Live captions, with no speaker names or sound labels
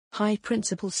Hi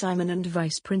Principal Simon and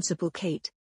Vice Principal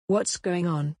Kate. What's going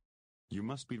on? You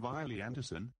must be Violy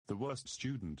Anderson, the worst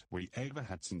student we ever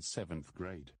had since 7th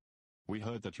grade. We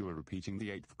heard that you were repeating the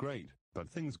 8th grade,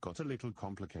 but things got a little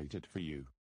complicated for you.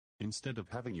 Instead of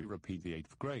having you repeat the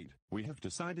 8th grade, we have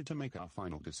decided to make our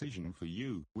final decision for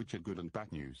you, which are good and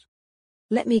bad news.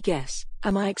 Let me guess,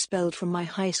 am I expelled from my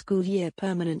high school year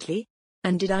permanently?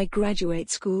 And did I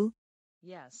graduate school?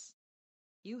 Yes.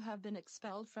 You have been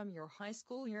expelled from your high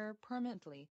school year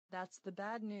permanently. That's the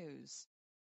bad news.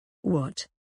 What?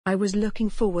 I was looking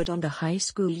forward on the high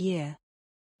school year.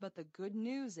 But the good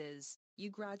news is, you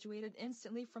graduated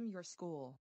instantly from your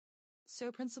school.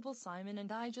 So Principal Simon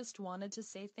and I just wanted to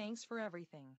say thanks for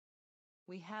everything.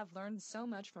 We have learned so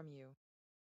much from you.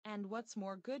 And what's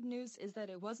more good news is that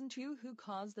it wasn't you who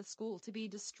caused the school to be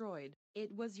destroyed,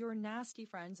 it was your nasty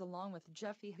friends along with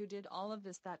Jeffy who did all of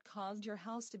this that caused your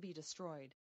house to be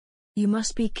destroyed. You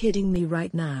must be kidding me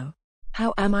right now.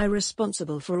 How am I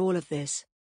responsible for all of this?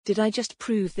 Did I just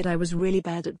prove that I was really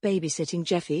bad at babysitting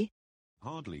Jeffy?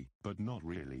 Hardly, but not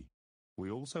really.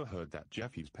 We also heard that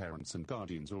Jeffy's parents and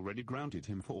guardians already grounded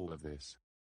him for all of this.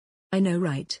 I know,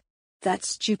 right? That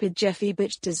stupid Jeffy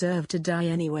bitch deserved to die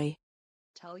anyway.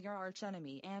 Tell your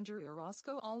archenemy Andrew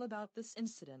Orozco all about this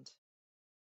incident.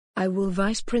 I will.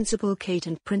 Vice Principal Kate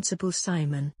and Principal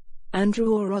Simon.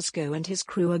 Andrew Orozco and his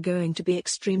crew are going to be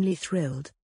extremely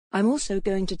thrilled. I'm also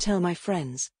going to tell my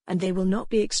friends, and they will not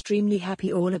be extremely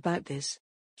happy all about this.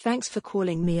 Thanks for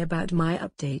calling me about my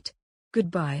update.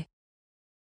 Goodbye.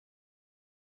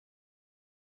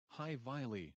 Hi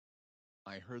Violy.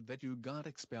 I heard that you got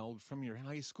expelled from your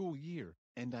high school year,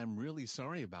 and I'm really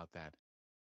sorry about that.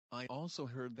 I also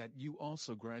heard that you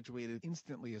also graduated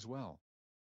instantly as well.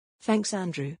 Thanks,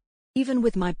 Andrew. Even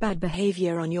with my bad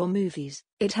behavior on your movies,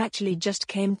 it actually just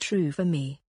came true for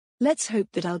me. Let's hope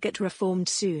that I'll get reformed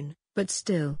soon, but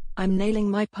still, I'm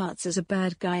nailing my parts as a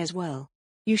bad guy as well.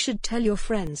 You should tell your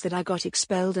friends that I got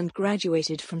expelled and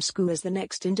graduated from school as the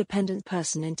next independent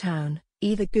person in town,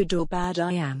 either good or bad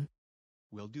I am.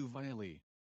 Will do, Violy.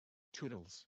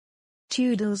 Toodles.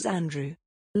 Toodles, Andrew.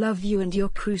 Love you and your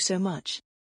crew so much.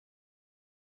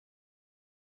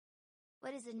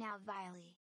 What is it now,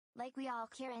 Violy? Like we all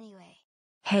care anyway.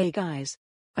 Hey guys.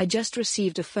 I just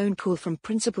received a phone call from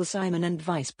Principal Simon and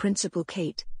Vice Principal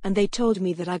Kate, and they told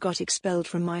me that I got expelled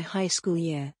from my high school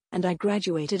year, and I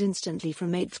graduated instantly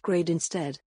from 8th grade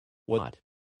instead. What?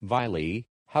 Violy,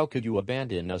 how could you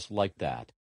abandon us like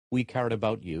that? We cared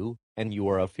about you, and you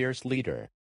are a fierce leader.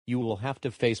 You will have to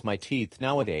face my teeth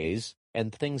nowadays,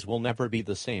 and things will never be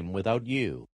the same without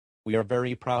you. We are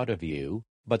very proud of you,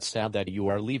 but sad that you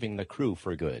are leaving the crew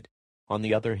for good. On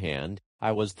the other hand,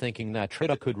 I was thinking that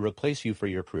Trita could replace you for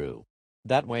your crew.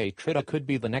 That way Trita could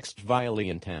be the next Violy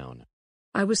in town.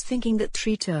 I was thinking that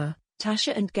Trita,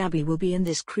 Tasha and Gabby will be in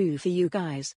this crew for you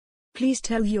guys. Please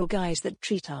tell your guys that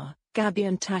Trita, Gabby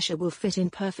and Tasha will fit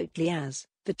in perfectly as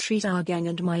the Trita gang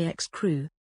and my ex-crew.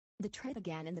 The Trita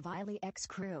gang and the Violy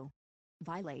ex-crew.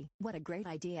 Violy, what a great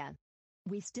idea.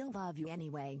 We still love you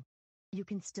anyway. You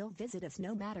can still visit us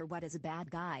no matter what as a bad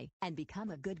guy, and become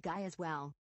a good guy as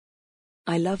well.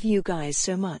 I love you guys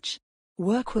so much.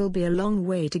 Work will be a long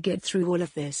way to get through all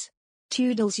of this.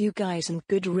 Toodles you guys and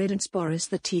good riddance Boris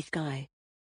the teeth guy.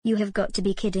 You have got to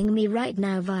be kidding me right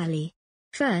now, Violy.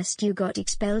 First you got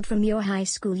expelled from your high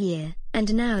school year,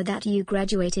 and now that you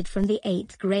graduated from the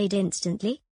 8th grade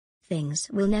instantly? Things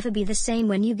will never be the same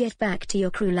when you get back to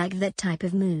your crew like that type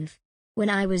of move. When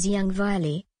I was young,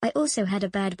 Violy, I also had a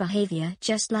bad behavior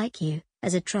just like you,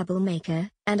 as a troublemaker,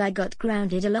 and I got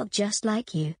grounded a lot just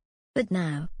like you. But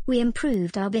now, we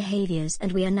improved our behaviors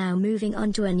and we are now moving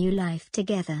on to a new life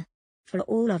together. For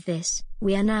all of this,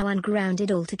 we are now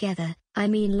ungrounded altogether, I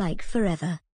mean like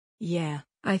forever. Yeah,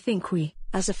 I think we,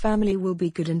 as a family, will be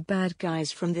good and bad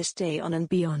guys from this day on and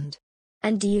beyond.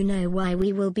 And do you know why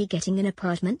we will be getting an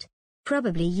apartment?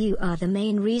 Probably you are the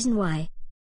main reason why.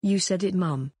 You said it,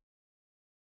 Mom.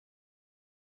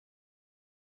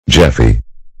 Jeffy.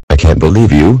 I can't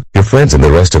believe you, your friends and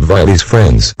the rest of Violy's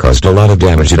friends caused a lot of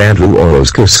damage at Andrew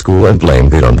Orozco's school and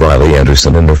blamed it on Violy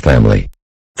Anderson and her family.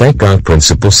 Thank God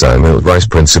Principal Simon and Vice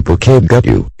Principal Kate got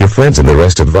you, your friends and the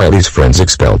rest of Violy's friends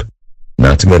expelled.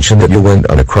 Not to mention that you went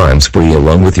on a crime spree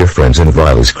along with your friends and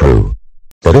Violy's crew.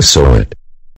 That is so it.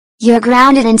 You're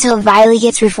grounded until Violy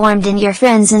gets reformed and your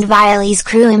friends and Violy's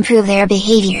crew improve their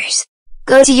behaviors.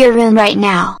 Go to your room right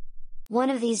now. One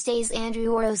of these days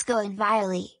Andrew Orozco and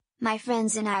Violy, my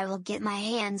friends and I will get my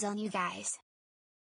hands on you guys.